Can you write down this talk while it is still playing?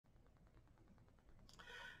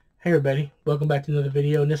Hey everybody, welcome back to another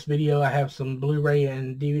video. In this video I have some Blu-ray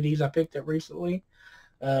and DVDs I picked up recently.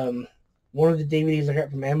 Um, One of the DVDs I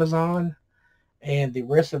got from Amazon, and the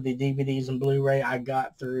rest of the DVDs and Blu-ray I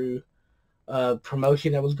got through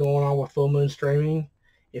promotion that was going on with Full Moon Streaming.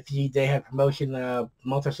 They had promotion a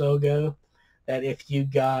month or so ago that if you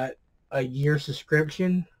got a year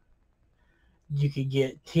subscription, you could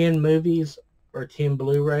get 10 movies or 10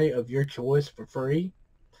 Blu-ray of your choice for free.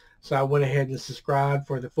 So I went ahead and subscribed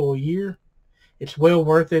for the full year. It's well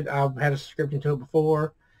worth it. I've had a subscription to it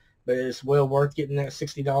before, but it's well worth getting that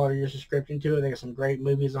 $60 a year subscription to it. They got some great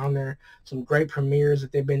movies on there, some great premieres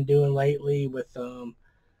that they've been doing lately with the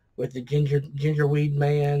Gingerweed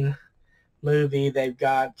Man movie. They've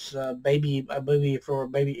got a movie for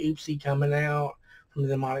Baby Oopsie coming out from the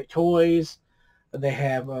Demonic Toys. They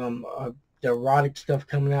have the erotic stuff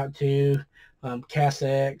coming out too. Cass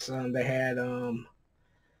X. They had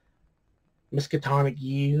Miskatonic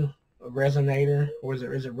U Resonator, or is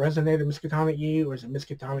it Resonator Miskatonic U, or is it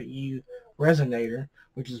Miskatonic U Resonator,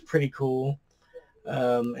 which is pretty cool.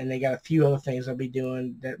 And they got a few other things they'll be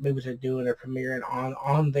doing, that movies are doing, they're premiering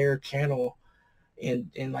on their channel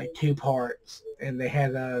in like two parts. And they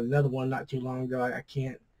had another one not too long ago. I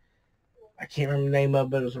can't remember the name of it,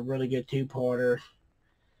 but it was a really good two-parter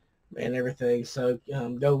and everything. So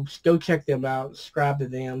go check them out, subscribe to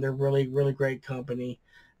them. They're really great company.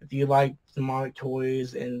 If you like Demonic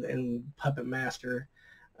Toys and Puppet Master,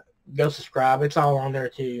 go subscribe. It's all on there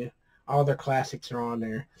too. All their classics are on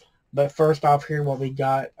there. But first off, here what we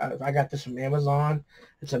got. I got this from Amazon.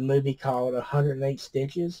 It's a movie called 108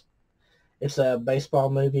 Stitches. It's a baseball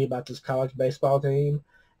movie about this college baseball team.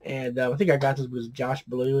 And I think I got this because Josh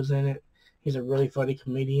Blue is in it. He's a really funny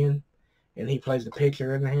comedian, and he plays the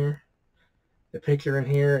pitcher in here.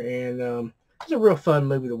 And it's a real fun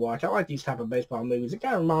movie to watch. I like these type of baseball movies. It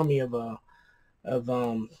kind of remind me of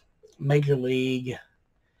Major League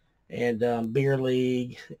and Beer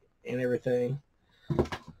League and everything.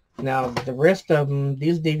 Now the rest of them,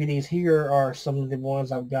 these DVDs here are some of the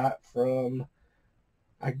ones I got from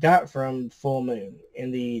Full Moon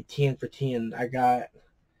in the 10 for 10. I got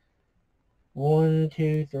 1,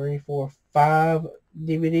 2, 3, 4, 5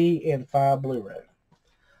 DVD and 5 Blu-ray.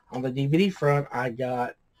 On the DVD front, I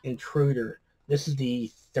got Intruder. This is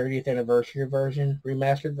the 30th anniversary version,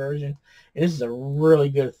 remastered version. And this is a really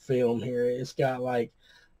good film here. It's got like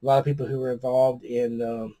a lot of people who were involved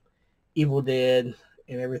in Evil Dead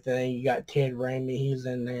and everything. You got Ted Raimi, he's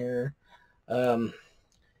in there. You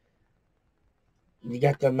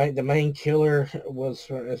got the main killer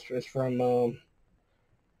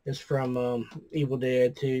is from Evil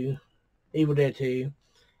Dead 2. Evil Dead 2.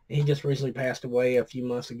 He just recently passed away a few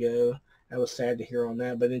months ago. I was sad to hear on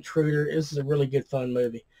that. But Intruder, this is a really good, fun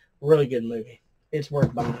movie. Really good movie. It's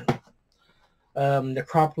worth buying.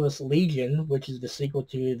 Necropolis Legion, which is the sequel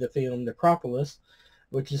to the film Necropolis,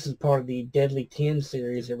 which is part of the Deadly 10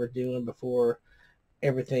 series that we're doing before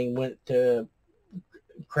everything went to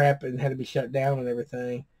crap and had to be shut down and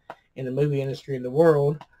everything in the movie industry in the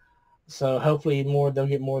world. So hopefully they'll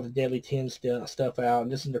get more of the Deadly 10 stuff out.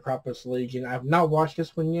 And this is Necropolis Legion. I've not watched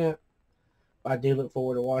this one yet. I do look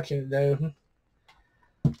forward to watching it though.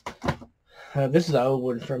 This is an old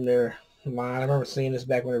one from their line. I remember seeing this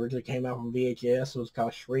back when it originally came out on VHS. It was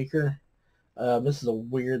called Shrieker. This is a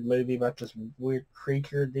weird movie about this weird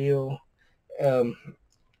creature deal.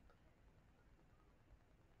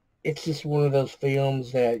 It's just one of those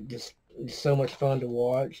films that just is so much fun to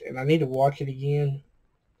watch. And I need to watch it again,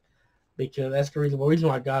 because that's the reason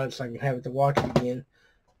why I got it, so I can have it to watch it again.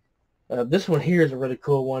 This one here is a really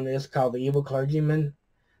cool one. It's called The Evil Clergyman.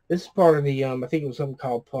 This is part of the, I think it was something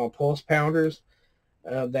called Pulse Pounders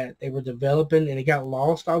that they were developing, and it got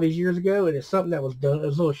lost all these years ago. And it's something that was done. It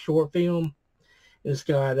was a little short film. It's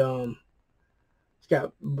got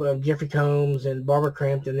Jeffrey Combs and Barbara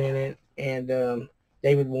Crampton in it, and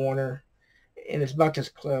David Warner. And it's about this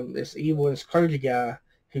clergy guy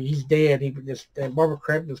who he's dead. And Barbara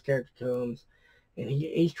Crampton's character comes, and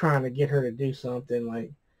he's trying to get her to do something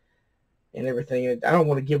like. And everything. I don't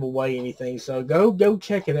want to give away anything, so go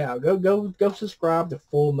check it out. Go subscribe to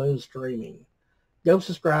Full Moon Streaming. Go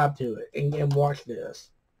subscribe to it and watch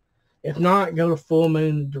this. If not, go to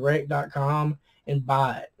fullmoondirect.com and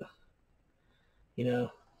buy it. You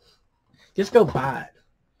know, just go buy it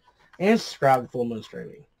and subscribe to Full Moon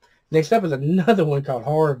Streaming. Next up is another one called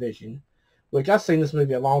Horror Vision, which I've seen this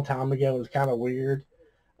movie a long time ago. It was kind of weird.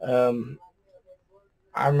 I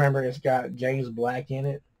remember it's got James Black in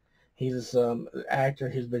it. He's this actor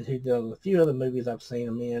who's done a few other movies I've seen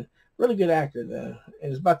him in. Really good actor, though.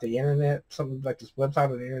 And it's about the internet, something like this website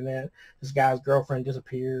on the internet. This guy's girlfriend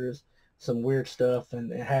disappears. some weird stuff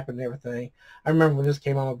and it happened and everything. I remember when this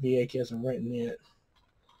came out on VHS and renting it.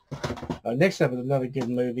 Next up is another good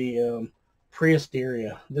movie,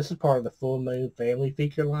 Prehysteria. This is part of the Full Moon family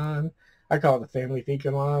feature line. I call it the family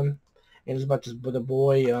feature line. And it's about this with a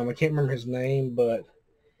boy, I can't remember his name, but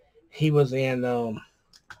he was in The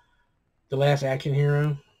Last Action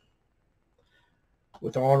Hero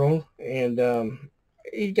with Arnold. And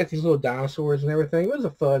he got these little dinosaurs and everything. It was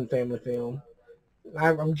a fun family film.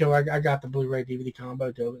 I'm Joe. I got the Blu-ray DVD combo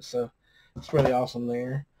of it, so it's really awesome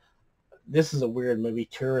there. This is a weird movie,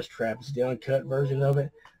 Tourist Trap. It's the uncut version of it.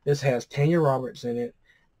 This has Tanya Roberts in it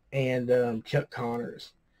and Chuck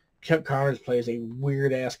Connors. Chuck Connors plays a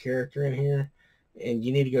weird-ass character in here, and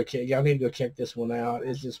you need to go check. Y'all need to go check this one out.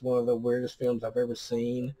 It's just one of the weirdest films I've ever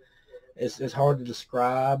seen. It's hard to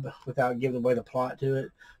describe without giving away the plot to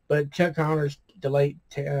it. But Chuck Connors, the late,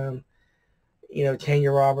 Tanya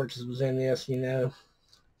Roberts was in this,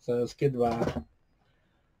 so it's good to buy.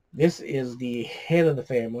 This is the Head of the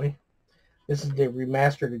Family. This is the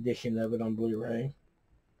remastered edition of it on Blu-ray.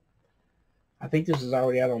 I think this is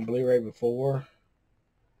already out on Blu-ray before,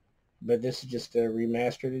 but this is just a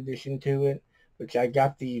remastered edition to it, which I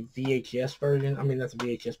got the VHS version. I mean, not the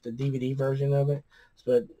VHS, the DVD version of it.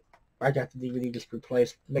 But I got the DVD just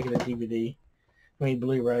replaced, making a DVD. I mean,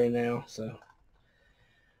 Blu-ray now, so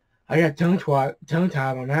I got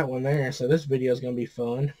tongue-tied on that one there, so this video is going to be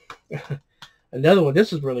fun. Another one,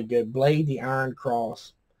 this is really good, Blade the Iron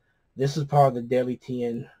Cross. This is part of the Deadly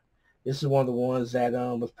 10. This is one of the ones that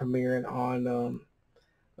was premiering on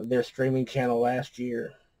their streaming channel last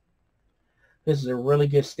year. This is a really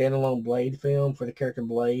good standalone Blade film for the character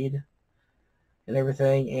Blade and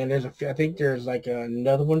everything. And I think there's like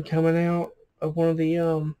another one coming out of one of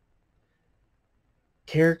the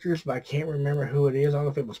characters, but I can't remember who it is. I don't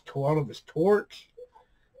know if it was Torch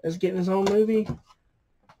that's getting his own movie.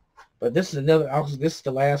 But this is this is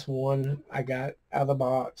the last one I got out of the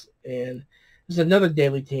box. And this is another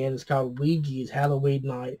Deadly 10. It's called Ouija's Halloween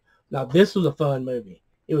Night. Now, this was a fun movie.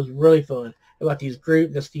 It was really fun. About these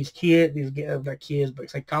kids, but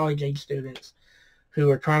it's like college-age students who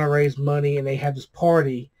are trying to raise money, and they have this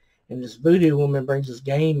party, and this voodoo woman brings this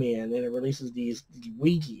game in, and it releases these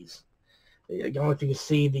Ouija's. I don't know if you can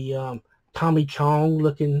see the Tommy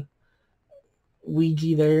Chong-looking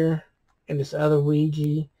Ouija there, and this other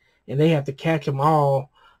Ouija. And they have to catch them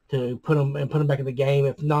all to put them back in the game.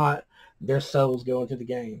 If not, their souls go into the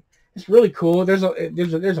game. It's really cool. There's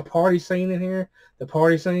a party scene in here. The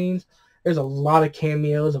party scenes. There's a lot of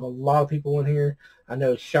cameos of a lot of people in here. I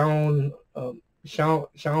know Sean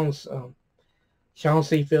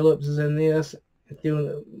C. Phillips is in this,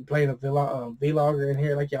 playing a vlogger in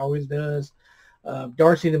here like he always does.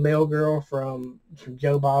 Darcy the Mail Girl from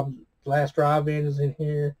Joe Bob's Last Drive-In is in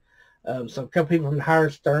here. A couple people from the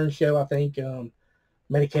Howard Stern show, I think,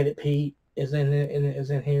 Medicated Pete is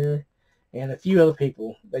in here, and a few other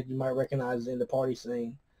people that you might recognize in the party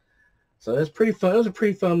scene. So it's pretty fun. It was a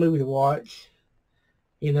pretty fun movie to watch.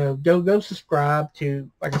 Go subscribe to,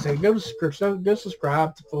 like I said, go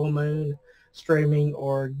subscribe to Full Moon Streaming,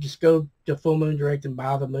 or just go to Full Moon Direct and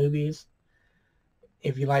buy the movies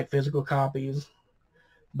if you like physical copies.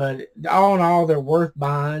 But all in all, they're worth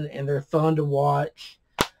buying and they're fun to watch.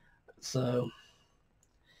 So,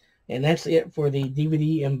 and that's it for the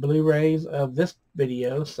DVD and Blu-rays of this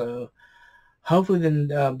video. So, hopefully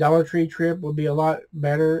the Dollar Tree trip will be a lot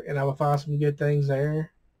better, and I will find some good things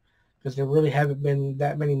there, because there really haven't been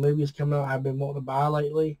that many movies coming out I've been wanting to buy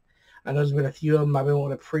lately. I know there's been a few of them I've been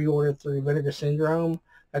wanting to pre-order through Vinegar Syndrome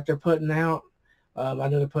that they're putting out. I know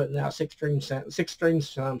they're putting out Six String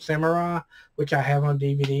Samurai, which I have on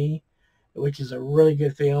DVD, which is a really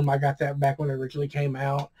good film. I got that back when it originally came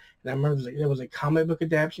out. And I remember there was a comic book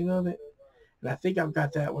adaptation of it. And I think I've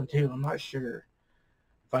got that one too. I'm not sure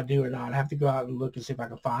if I do or not. I have to go out and look and see if I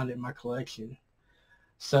can find it in my collection.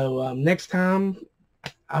 So next time,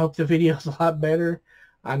 I hope the video is a lot better.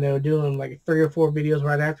 I know doing like 3 or 4 videos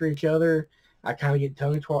right after each other, I kind of get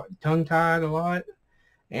tongue-tied a lot.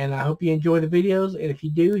 And I hope you enjoy the videos. And if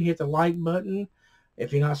you do, hit the like button.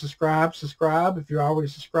 If you're not subscribed, subscribe. If you're already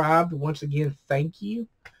subscribed, once again, thank you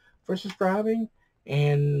for subscribing.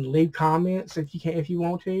 And leave comments if you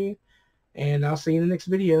want to. And I'll see you in the next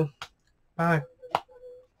video. Bye.